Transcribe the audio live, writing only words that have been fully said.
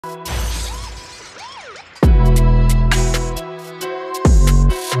What's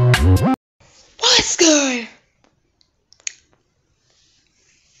good?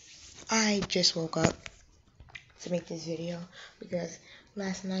 I just woke up to make this video because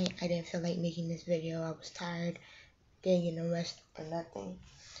last night I didn't feel like making this video. I was tired, didn't get no rest or nothing.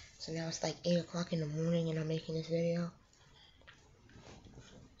 So now it's like 8 o'clock in the morning and I'm making this video.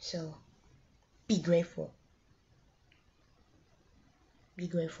 So be grateful. Be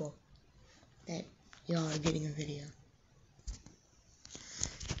grateful that y'all are getting a video.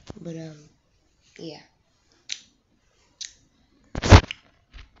 But yeah.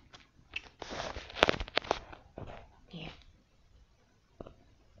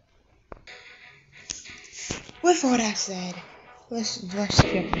 With all that said, let's jump into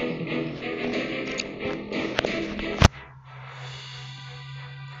the video.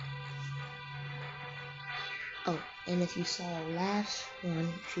 Oh, and if you saw the last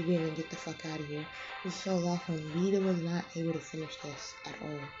one, she didn't get the fuck out of here. You saw the last one, Rita was not able to finish this at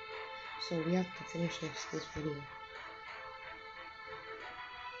all. So we have to finish this video.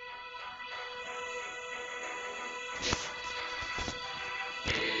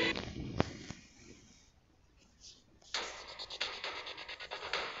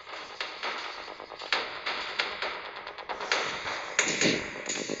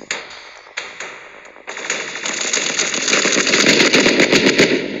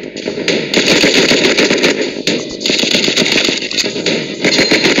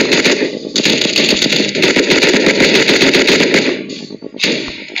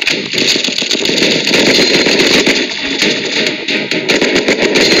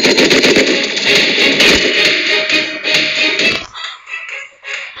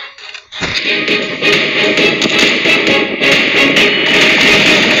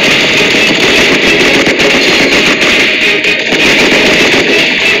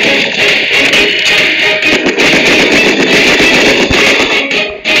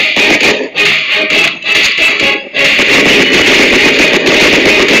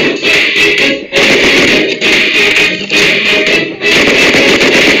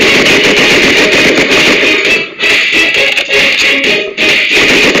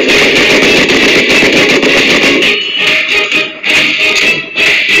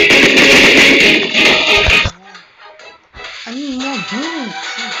 I need more bullets.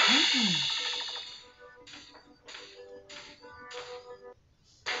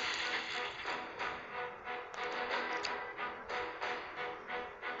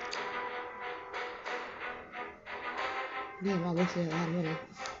 Damn, I wasted a lot of money.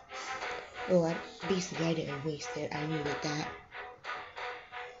 Well, basically I didn't waste it. I needed that.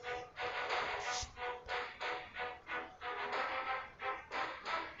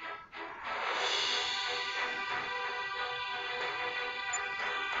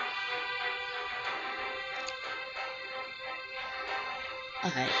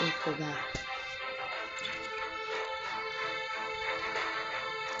 Alright, let's go back.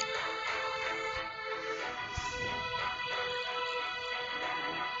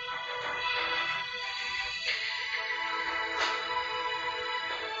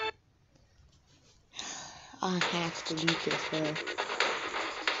 I have to beat this, bro.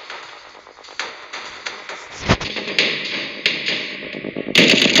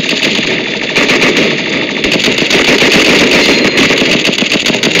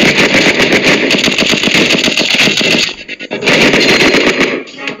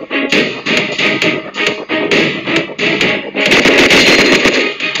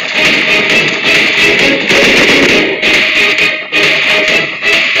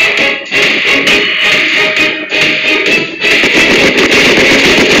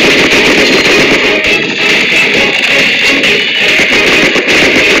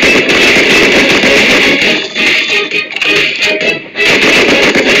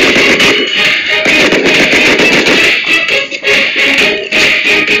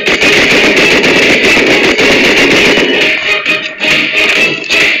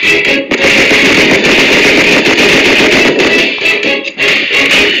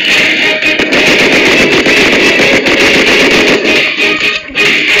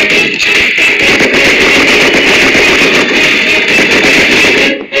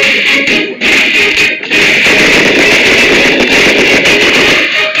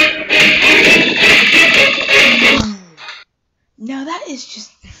 Now that is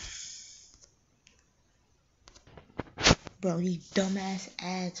just... Bro, these dumbass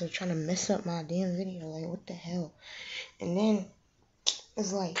ads are trying to mess up my damn video. Like, what the hell? And then,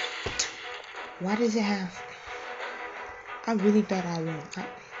 it's like, why does it have... I really thought I won.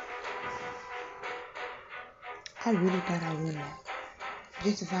 I really thought I won that.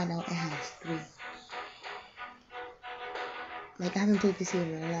 just to find out it has 3. Like, I haven't played this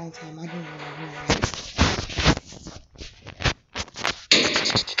game in a long time. I don't even know.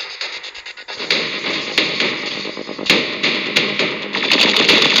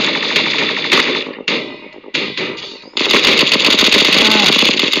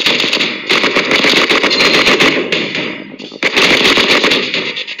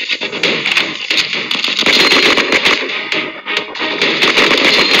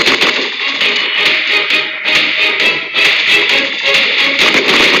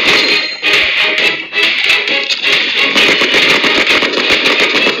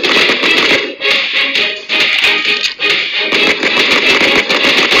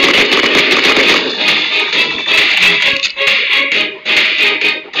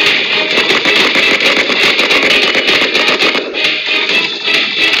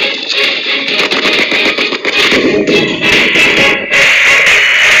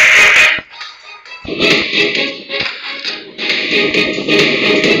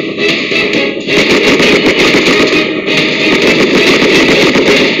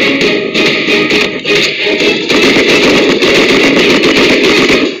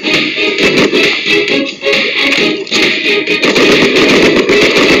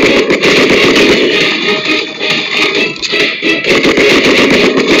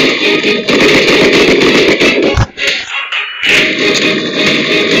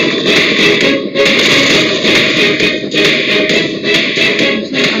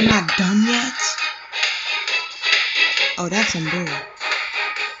 I'm not done yet. Oh, that's some bull.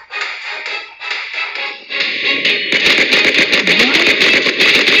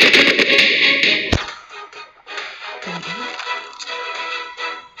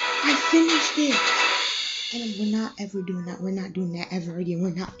 I finished it. And we're not ever doing that. We're not doing that ever again. We're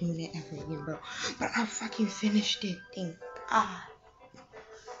not doing it ever again, bro. But I fucking finished it. Thank God.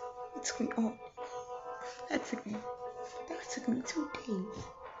 It took me, oh, that took me 2 days.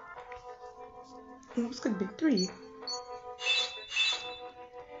 It was could have been 3.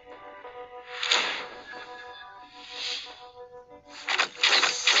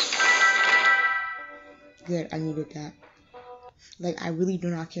 Good, I needed that. Like, I really do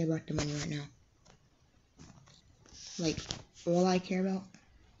not care about the money right now. Like, all I care about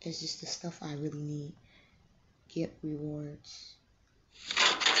is just the stuff I really need. Get rewards.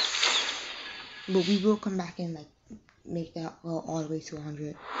 But we will come back and, like, make that go all the way to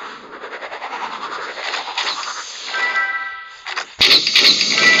 100.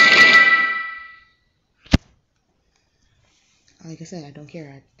 Like I said, I don't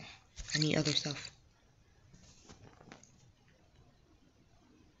care. I need other stuff.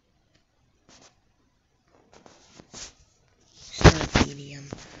 Start medium.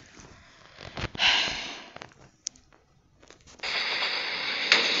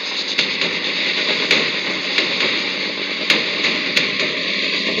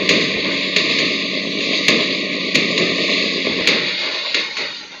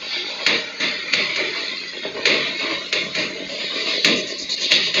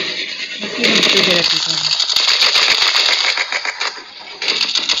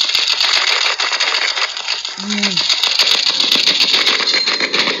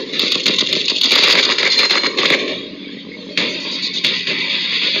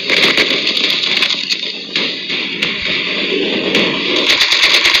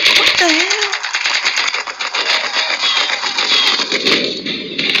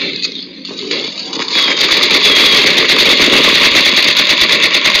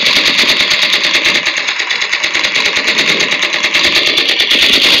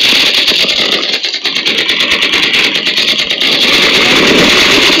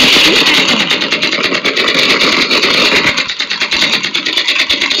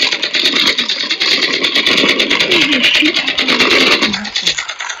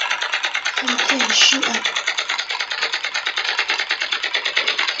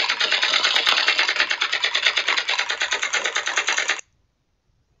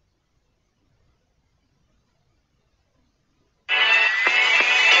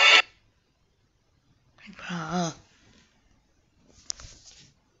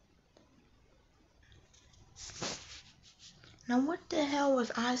 Now what the hell was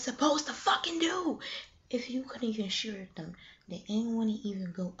I supposed to fucking do? If you couldn't even shoot at them, they ain't want to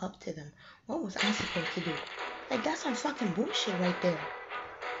even go up to them. What was I supposed to do? Like, that's some fucking bullshit right there.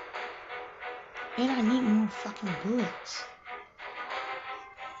 And I need more fucking bullets.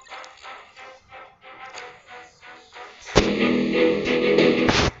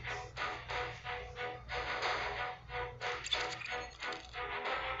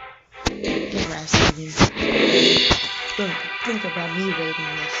 Don't think about me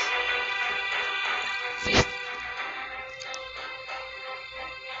rating this.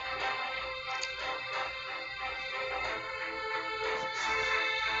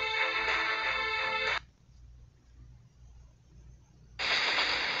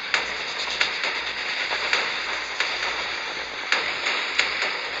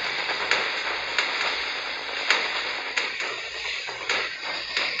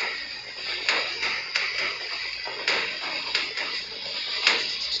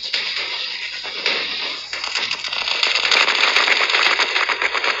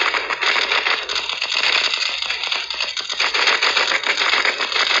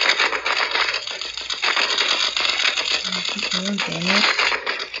 Damn it.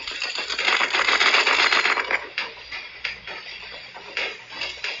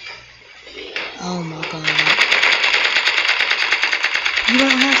 Oh my god. You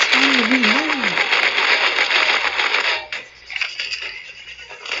don't have time to reload.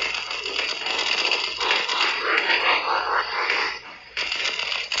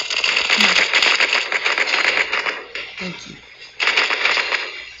 Thank you.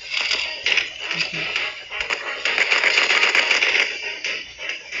 Okay.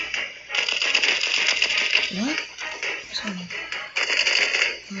 What?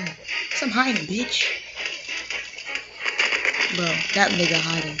 Some hiding, bitch. Bro, that nigga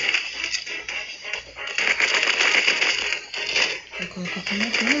hiding. Come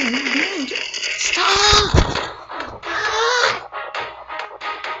on. Stop!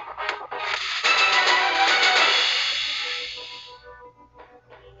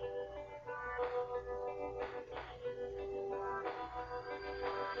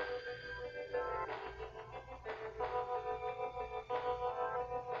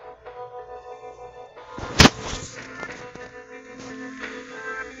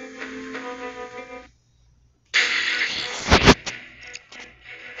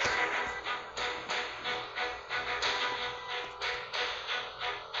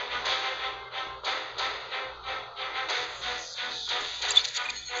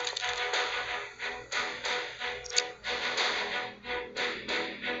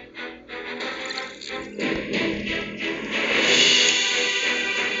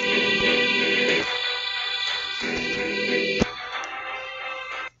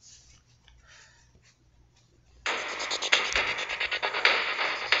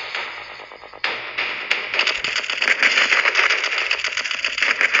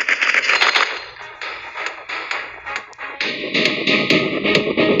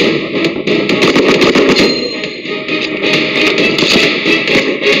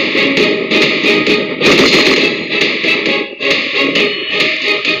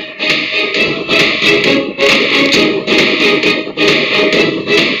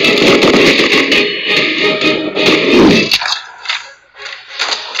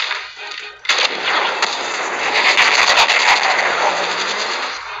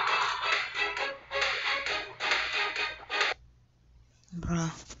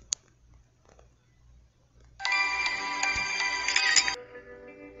 Bruh.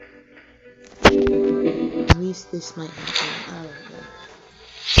 At least this might happen. I don't know.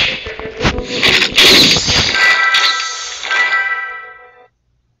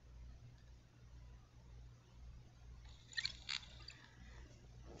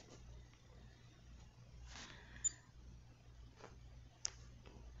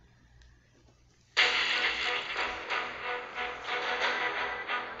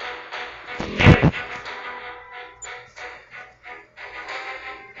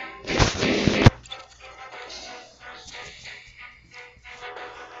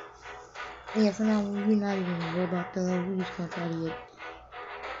 Yeah, for now, we're not even gonna worry about the load. We're just gonna try to get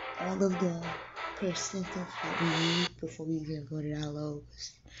all of the percent stuff that we need before we even go to that load.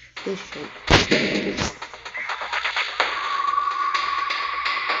 This shit.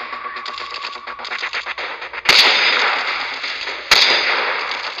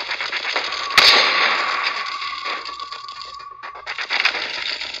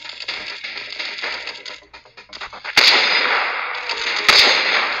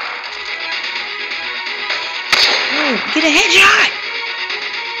 Get a headshot!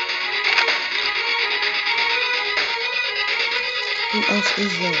 Who else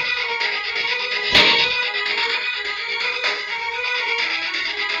is there?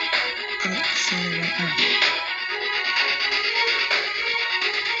 Oh, sorry, right now.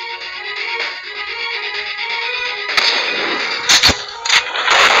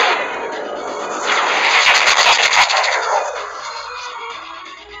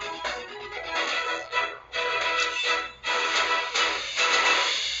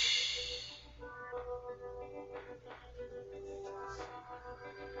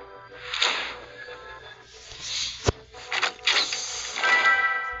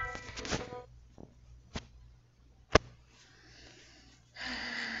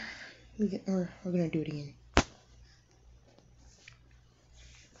 We're gonna do it again.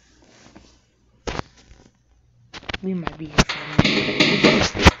 We might be here for a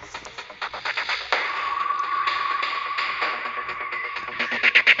minute.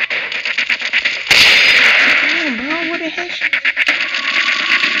 Damn, bro, what the heck?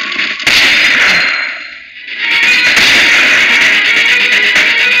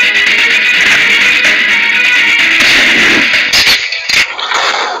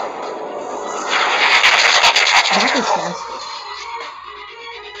 That was fast.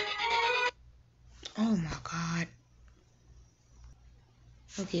 Oh my god.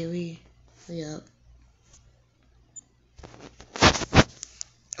 Okay, we up.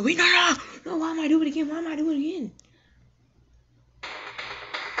 Wait, no, why am I doing it again?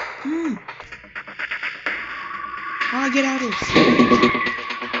 How do I get out of this?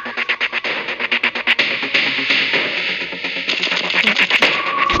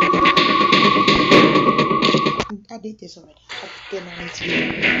 I did this already. I did not need to do it.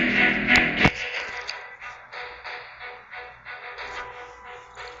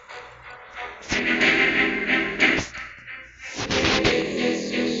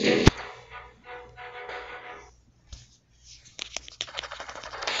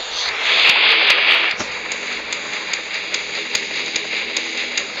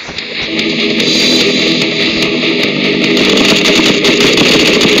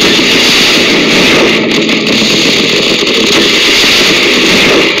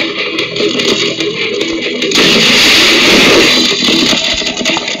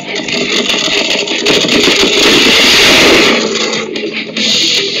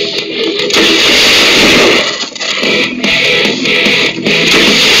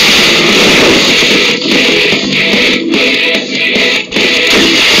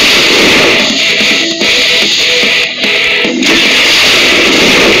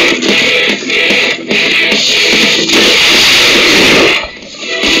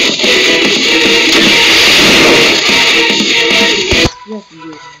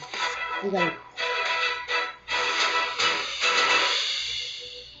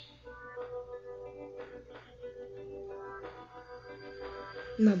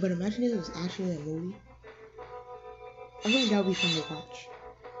 No, but imagine if it was actually a movie. I think that would be fun to watch.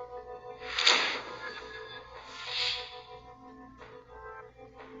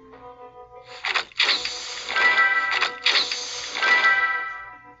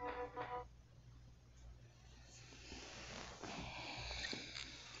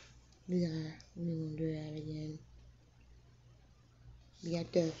 We're gonna do that again. We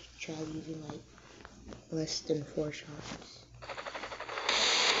have to try using like less than 4 shots.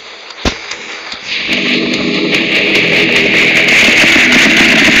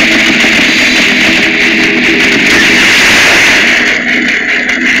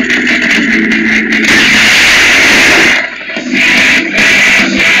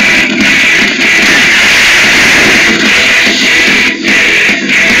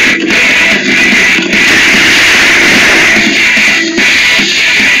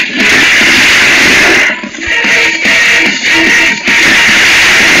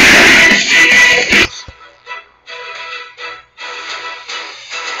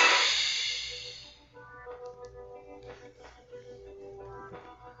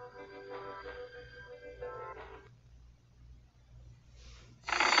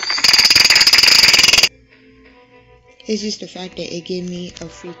 It's just the fact that it gave me a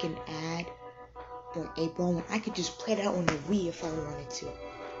freaking ad on April when I could just play that on the Wii if I wanted to.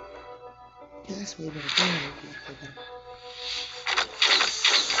 Yeah, that's way better than the Wii.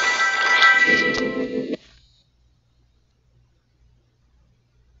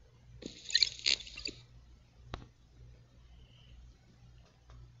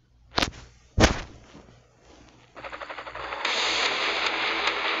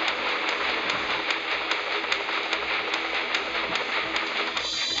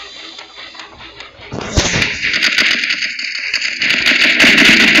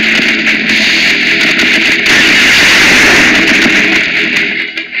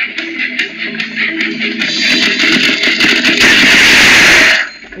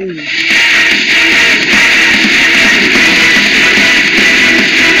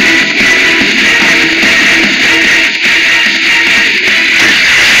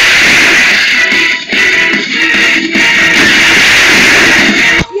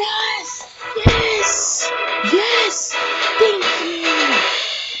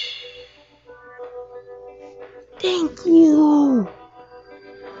 Thank you.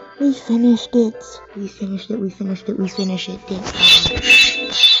 We finished it. Thank God.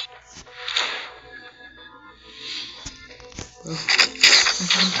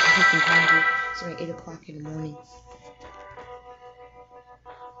 fucking hungry. It's like 8 o'clock in the morning.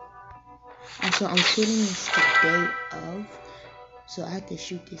 Also, I'm shooting this the day of, so I have to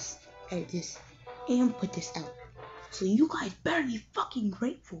shoot this, edit this, and put this out. So you guys better be fucking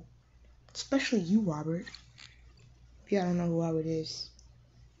grateful. Especially you, Robert. If y'all don't know who Robert is,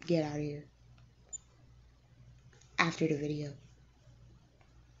 get out of here. After the video.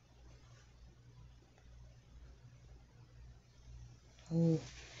 Oh.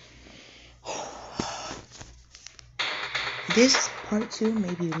 This part 2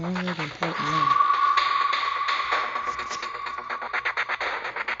 may be longer than part 1.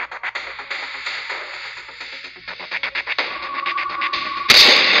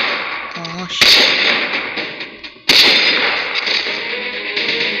 Oh shit.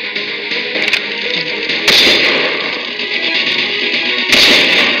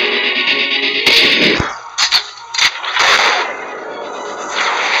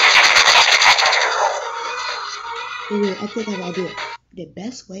 Wait, I think I have an idea. The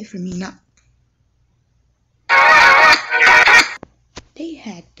best way for me not... They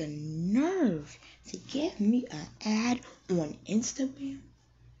had the nerve to give me an ad on Instagram.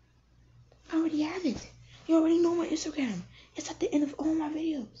 I already have it. You already know my Instagram. It's at the end of all my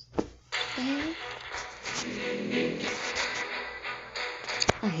videos. The hell?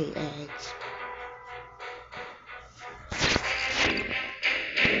 I hate ads.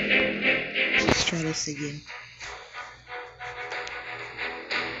 Let's try this again.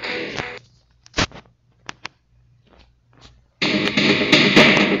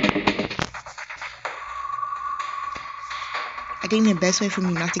 I think the best way for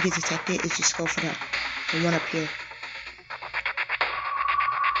me not to get detected is just go for the one up here.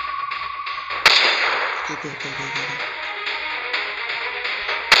 Good.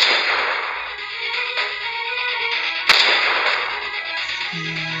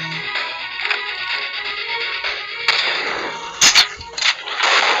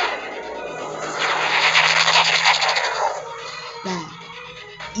 Bad.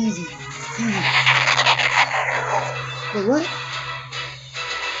 Easy. But what?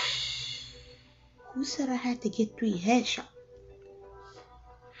 Who said I had to get 3 headshots?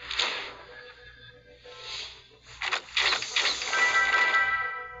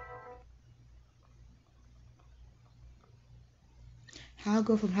 How I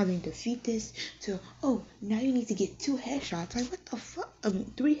go from having to defeat this to, oh, now you need to get 2 headshots. Like, what the fuck?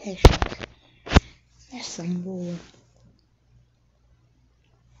 3 headshots. That's some bull.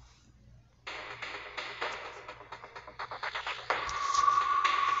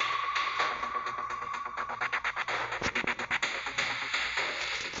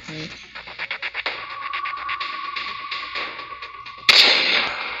 Wait.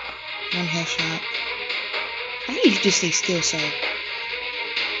 One headshot. I need you to just stay still, sir.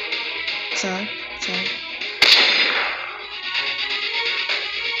 Sorry.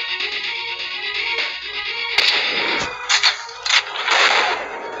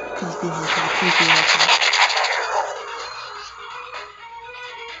 Please be headshot.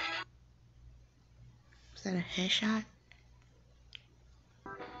 Was that a headshot?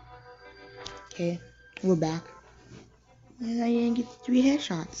 Okay, we're back. And I didn't get 3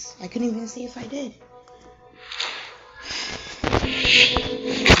 headshots. I couldn't even see if I did.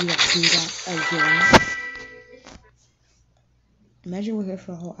 You gotta do that again. Imagine we're here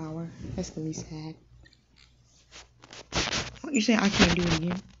for a whole hour. That's gonna be sad. What, you're saying I can't do it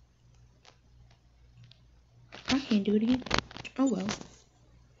again? I can't do it again? Oh well.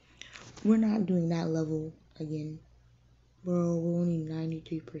 We're not doing that level again. Bro, we're only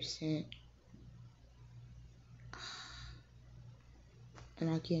 93%. And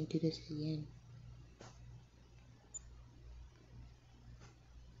I can't do this again.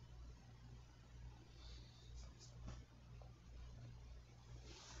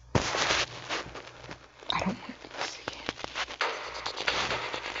 I don't want to do this again.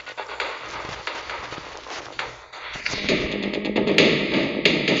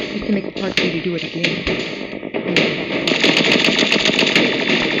 You can make a part 2 to do it again.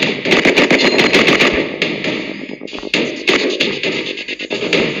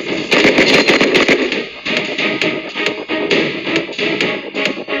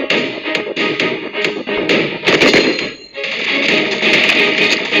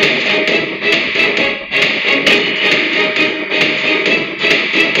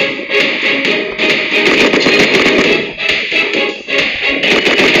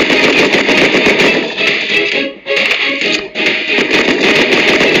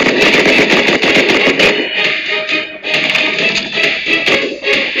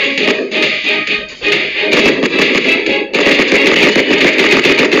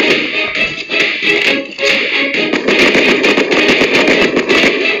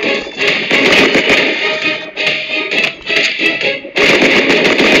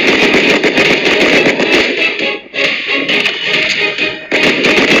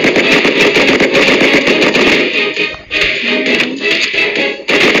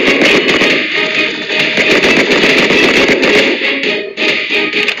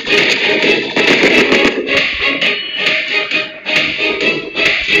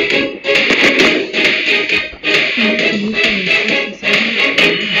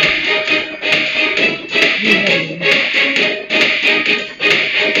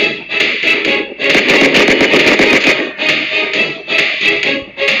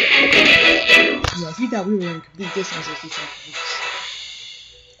 kiss in 60 seconds.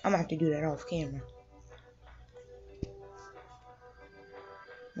 I'm gonna have to do that off camera.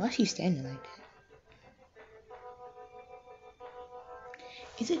 Why is she standing like that?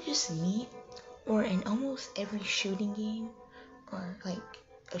 Is it just me, or in almost every shooting game, or like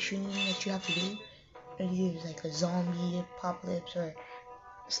a shooting game that you have to do, either there's like a zombie apocalypse or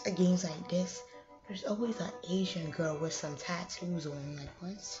games like this, there's always an Asian girl with some tattoos on. Like,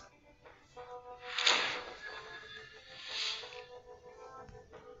 what?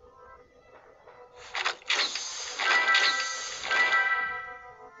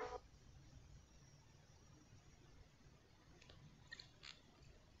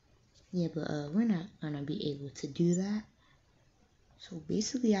 Yeah, but we're not gonna be able to do that. So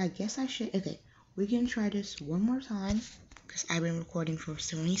basically, I guess I should. Okay, we're gonna try this one more time because I've been recording for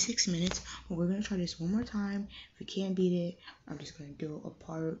 76 minutes. But we're gonna try this one more time. If we can't beat it, I'm just gonna do a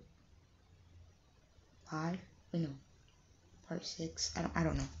part 5. Wait, no, part 6. I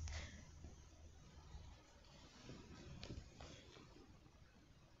don't know.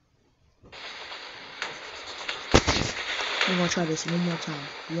 We're gonna try this one more time.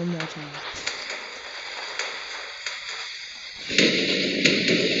 One more time.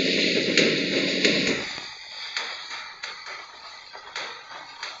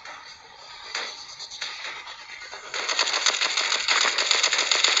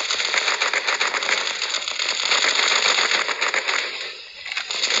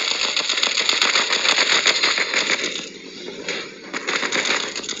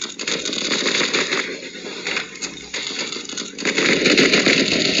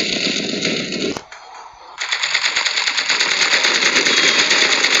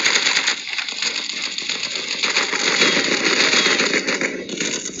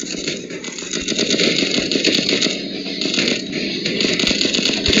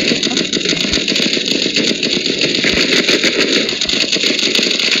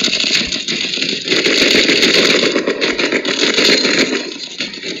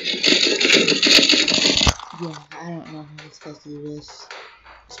 Yeah, I don't know how you're supposed to do this.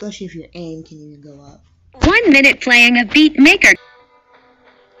 Especially if your aim can even go up. 1 minute playing a beat maker.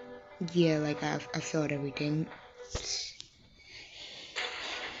 Yeah, like I failed everything.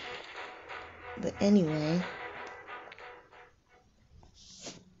 But anyway,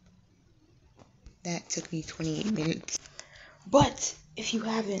 that took me 28 minutes. But if you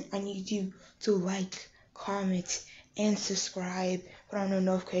haven't, I need you to like, comment, and subscribe. Put on the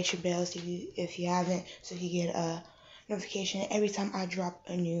notification bells if you haven't, so you get a notification every time I drop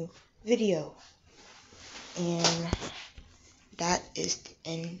a new video. And that is the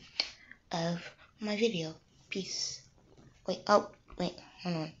end of my video. Peace. Wait, hold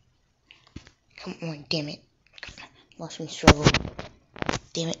on. Come on, damn it. Watch me struggle.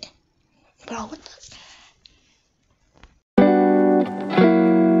 Damn it. Bro, what the?